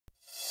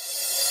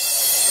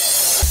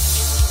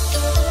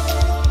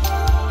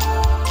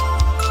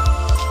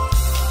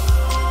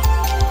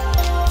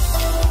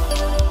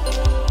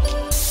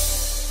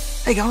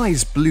Hey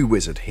guys,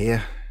 Bluewizard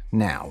here.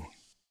 Now,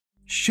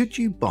 should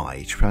you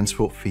buy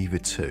Transport Fever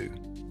 2?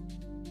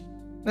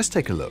 Let's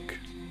take a look.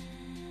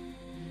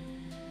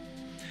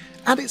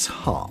 At its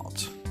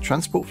heart,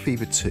 Transport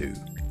Fever 2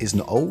 is an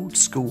old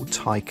school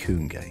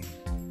tycoon game.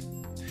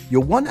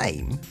 Your one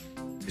aim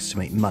is to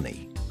make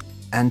money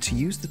and to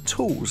use the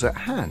tools at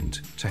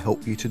hand to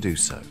help you to do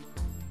so.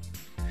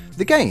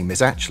 The game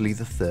is actually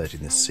the third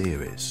in the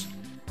series.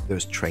 There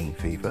was Train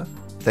Fever,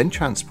 then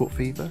Transport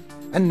Fever,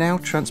 and now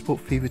Transport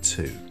Fever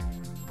 2.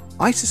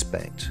 I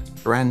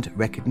suspect brand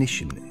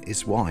recognition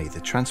is why the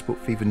Transport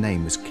Fever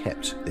name was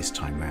kept this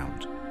time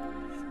round.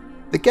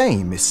 The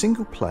game is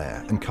single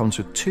player and comes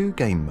with 2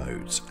 game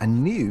modes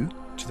and new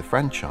to the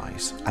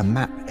franchise, a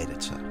map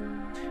editor.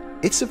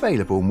 It's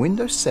available on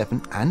Windows 7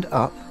 and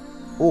up,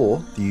 or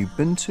the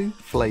Ubuntu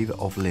flavour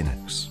of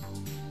Linux.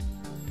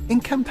 In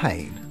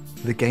campaign,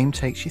 the game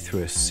takes you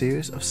through a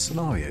series of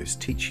scenarios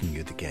teaching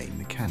you the game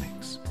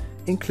mechanics.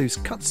 It includes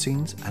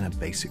cutscenes and a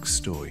basic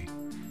story.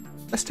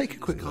 Let's take a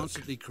quick look.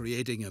 Constantly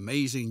creating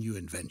amazing new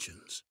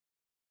inventions.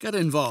 Get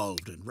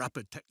involved in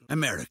rapid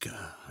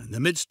America in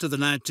the midst of the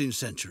 19th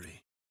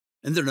century.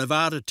 In the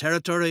Nevada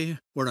territory,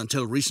 where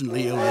until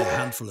recently only a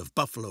handful of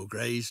buffalo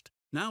grazed,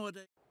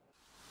 nowadays...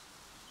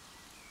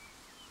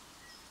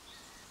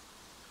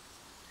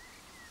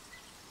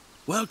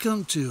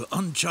 Welcome to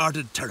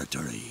uncharted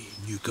territory,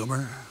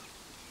 newcomer.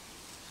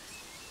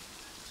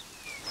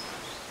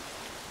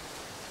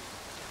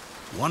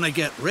 Wanna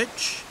get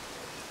rich?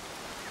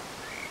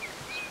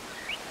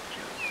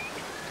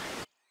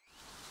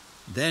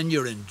 Then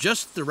you're in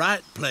just the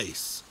right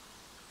place.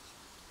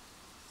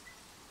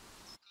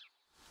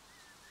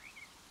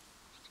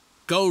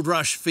 Gold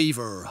Rush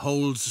fever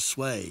holds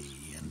sway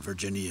in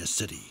Virginia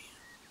City.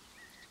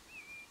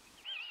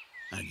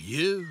 And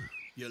you're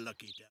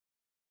lucky devil.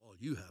 All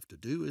you have to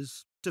do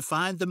is to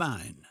find the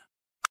mine.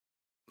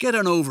 Get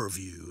an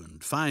overview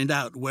and find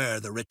out where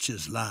the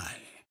riches lie.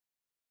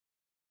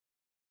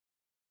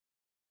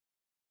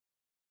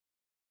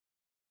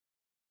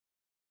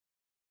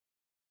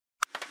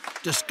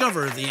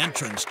 Discover the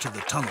entrance to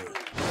the tunnel.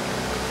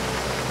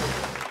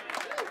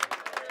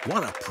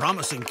 What a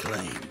promising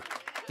claim.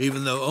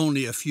 Even though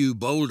only a few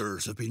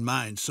boulders have been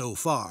mined so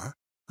far,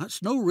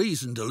 that's no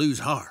reason to lose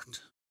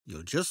heart.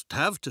 You'll just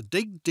have to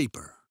dig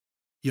deeper.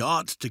 You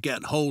ought to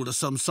get hold of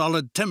some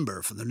solid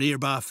timber from the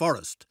nearby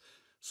forest,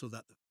 so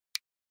that...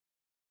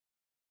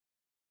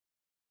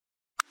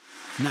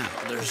 Now,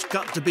 there's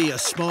got to be a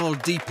small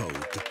depot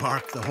to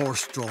park the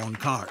horse-drawn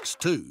carts,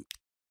 too.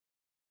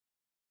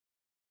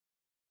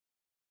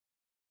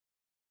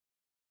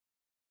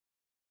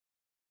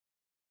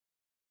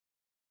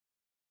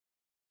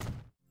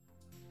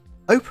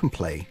 Open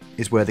play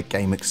is where the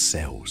game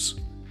excels,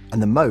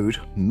 and the mode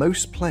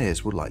most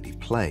players will likely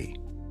play.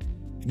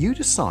 You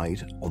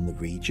decide on the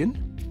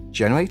region,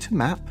 generate a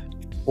map,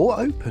 or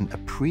open a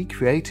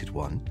pre-created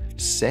one,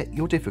 set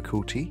your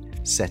difficulty,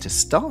 set a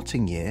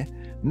starting year,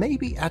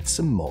 maybe add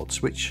some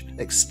mods which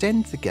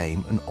extend the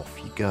game, and off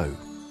you go.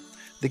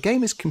 The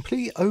game is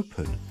completely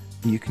open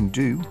and you can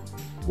do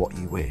what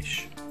you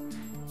wish.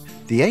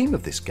 The aim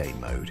of this game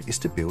mode is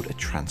to build a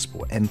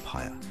transport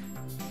empire.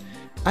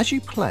 As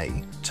you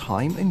play,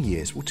 time and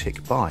years will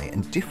tick by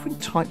and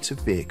different types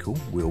of vehicle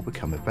will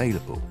become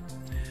available.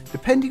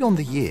 Depending on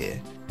the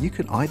year, you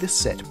can either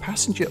set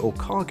passenger or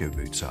cargo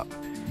routes up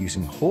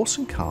using horse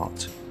and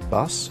cart,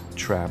 bus,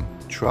 tram,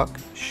 truck,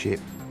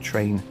 ship,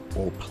 train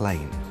or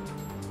plane.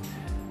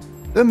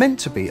 There are meant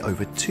to be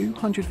over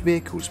 200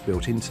 vehicles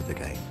built into the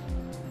game.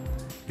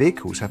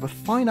 Vehicles have a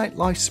finite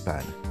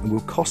lifespan and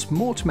will cost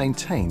more to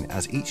maintain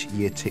as each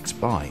year ticks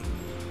by.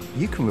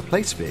 You can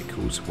replace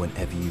vehicles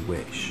whenever you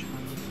wish.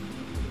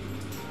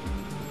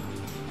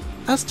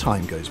 As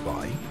time goes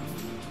by,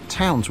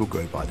 towns will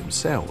grow by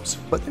themselves,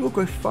 but they will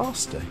grow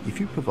faster if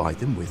you provide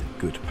them with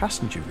good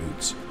passenger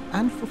routes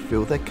and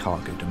fulfill their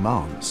cargo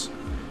demands.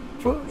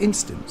 For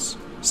instance,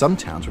 some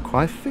towns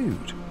require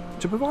food.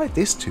 To provide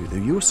this to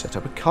them, you will set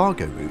up a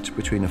cargo route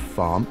between a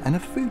farm and a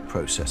food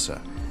processor,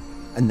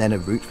 and then a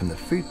route from the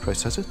food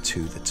processor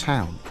to the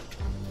town.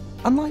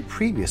 Unlike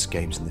previous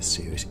games in this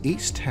series,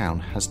 each town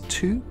has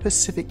 2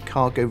 specific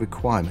cargo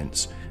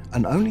requirements,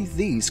 and only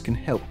these can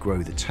help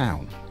grow the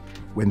town.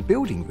 When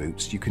building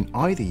routes, you can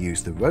either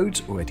use the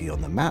roads already on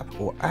the map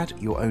or add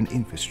your own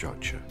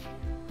infrastructure.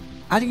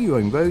 Adding your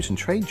own roads and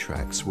train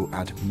tracks will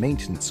add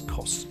maintenance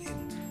costs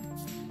in.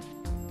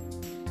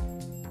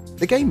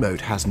 The game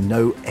mode has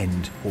no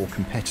end or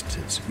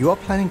competitors. You are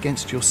playing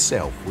against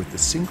yourself with the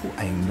single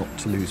aim not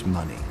to lose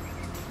money.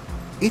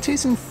 It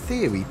is in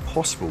theory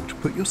possible to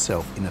put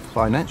yourself in a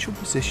financial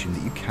position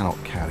that you cannot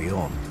carry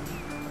on,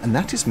 and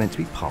that is meant to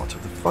be part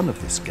of the fun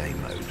of this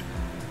game mode,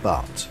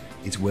 but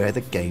is where the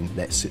game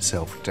lets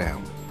itself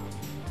down.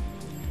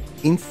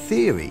 In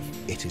theory,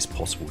 it is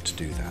possible to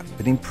do that,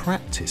 but in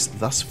practice,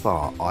 thus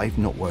far, I've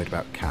not worried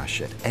about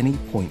cash at any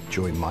point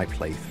during my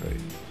playthrough.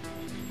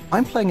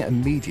 I'm playing at a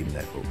medium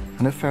level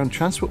and have found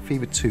Transport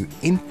Fever 2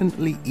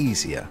 infinitely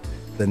easier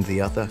than the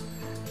other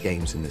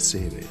games in the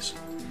series.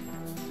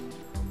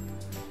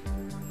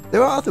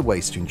 There are other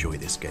ways to enjoy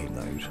this game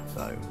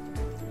though.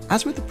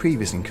 As with the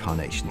previous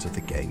incarnations of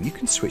the game, you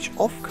can switch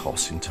off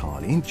costs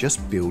entirely and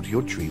just build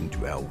your dreamed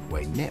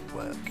railway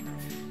network.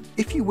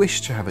 If you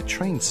wish to have a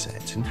train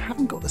set and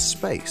haven't got the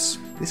space,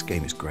 this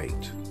game is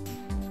great.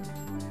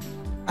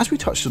 As we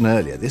touched on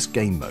earlier, this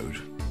game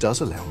mode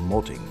does allow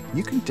modding.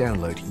 You can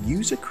download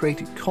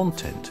user-created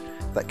content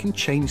that can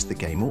change the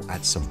game or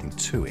add something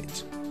to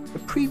it. The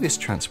previous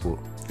Transport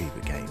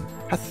Fever game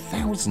had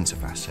thousands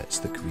of assets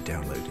that could be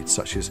downloaded,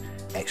 such as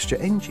extra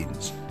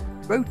engines,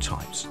 road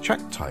types, track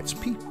types,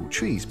 people,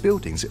 trees,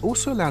 buildings. It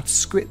also allowed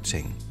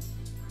scripting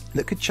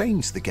that could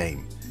change the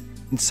game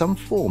in some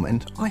form,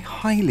 and I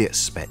highly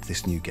expect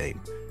this new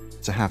game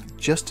to have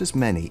just as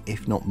many,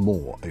 if not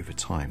more, over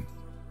time.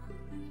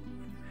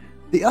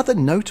 The other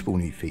notable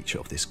new feature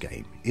of this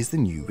game is the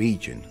new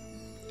region.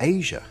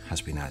 Asia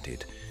has been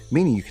added,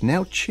 meaning you can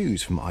now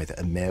choose from either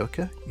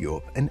America,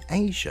 Europe and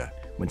Asia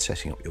when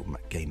setting up your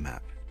game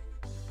map.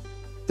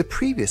 The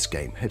previous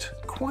game had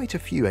quite a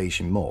few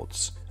Asian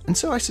mods, and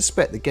so I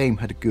suspect the game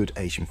had a good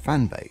Asian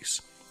fan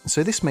base, and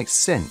so this makes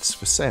sense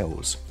for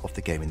sales of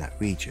the game in that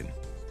region.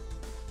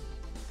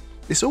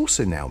 This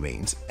also now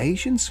means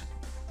Asians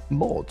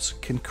mods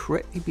can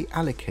correctly be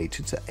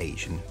allocated to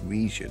Asian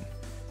region.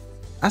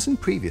 As in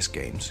previous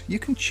games, you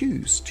can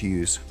choose to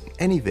use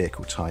any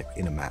vehicle type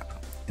in a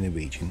map in a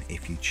region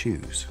if you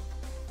choose.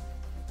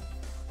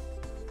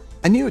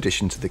 A new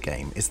addition to the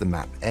game is the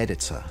map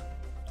editor.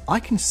 I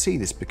can see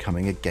this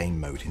becoming a game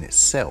mode in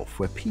itself,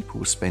 where people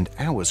will spend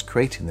hours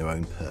creating their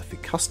own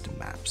perfect custom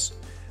maps.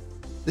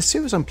 The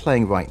series I'm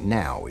playing right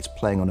now is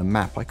playing on a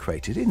map I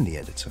created in the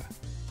editor.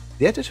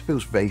 The editor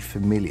feels very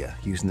familiar,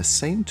 using the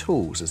same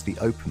tools as the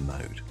open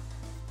mode.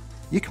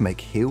 You can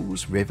make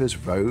hills, rivers,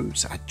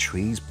 roads, add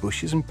trees,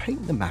 bushes and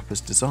paint the map as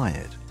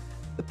desired.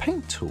 The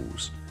paint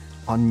tools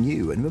are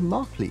new and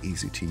remarkably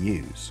easy to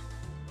use.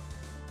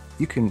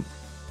 You can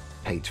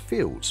paint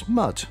fields,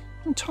 mud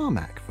and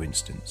tarmac, for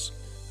instance.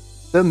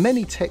 There are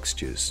many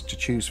textures to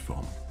choose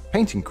from.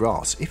 Painting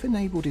grass, if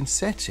enabled in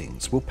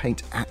settings, will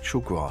paint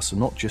actual grass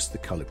and not just the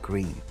colour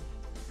green.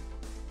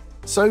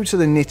 So to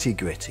the nitty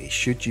gritty,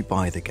 should you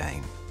buy the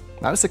game?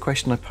 That was the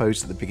question I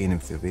posed at the beginning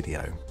of the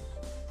video.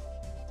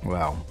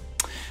 Well,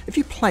 if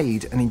you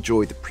played and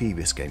enjoyed the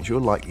previous games,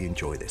 you'll likely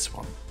enjoy this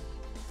one.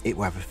 It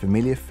will have a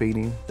familiar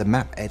feeling, the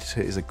map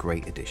editor is a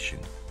great addition.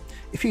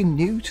 If you're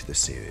new to the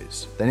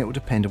series, then it will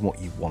depend on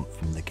what you want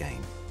from the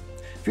game.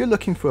 If you're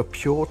looking for a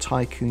pure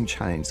tycoon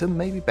challenge, there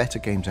may be better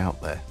games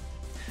out there.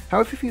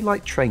 However, if you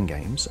like train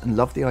games and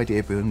love the idea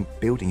of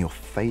building your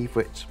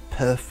favourite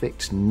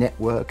perfect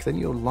network, then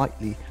you'll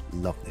likely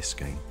love this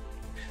game.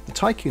 The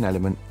tycoon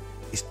element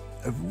is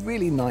a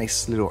really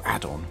nice little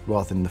add-on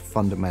rather than the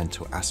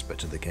fundamental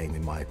aspect of the game,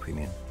 in my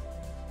opinion.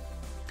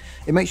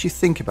 It makes you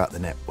think about the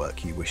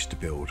network you wish to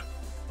build,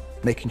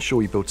 making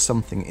sure you build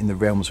something in the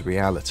realms of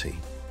reality.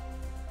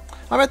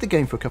 I've had the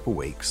game for a couple of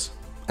weeks,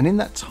 and in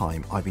that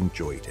time I've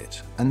enjoyed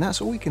it, and that's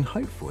all we can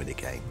hope for in a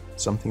game,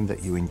 something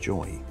that you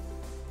enjoy.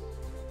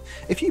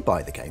 If you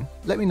buy the game,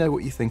 let me know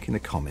what you think in the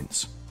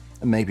comments,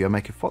 and maybe I'll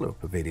make a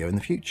follow-up video in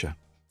the future.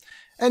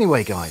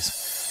 Anyway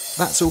guys,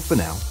 that's all for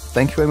now.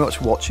 Thank you very much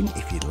for watching.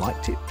 If you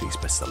liked it, please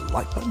press the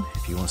like button.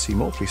 If you want to see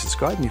more, please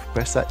subscribe, and if you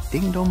press that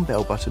ding dong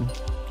bell button,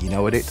 you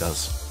know what it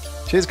does.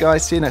 Cheers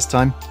guys, see you next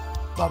time.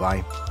 Bye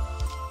bye.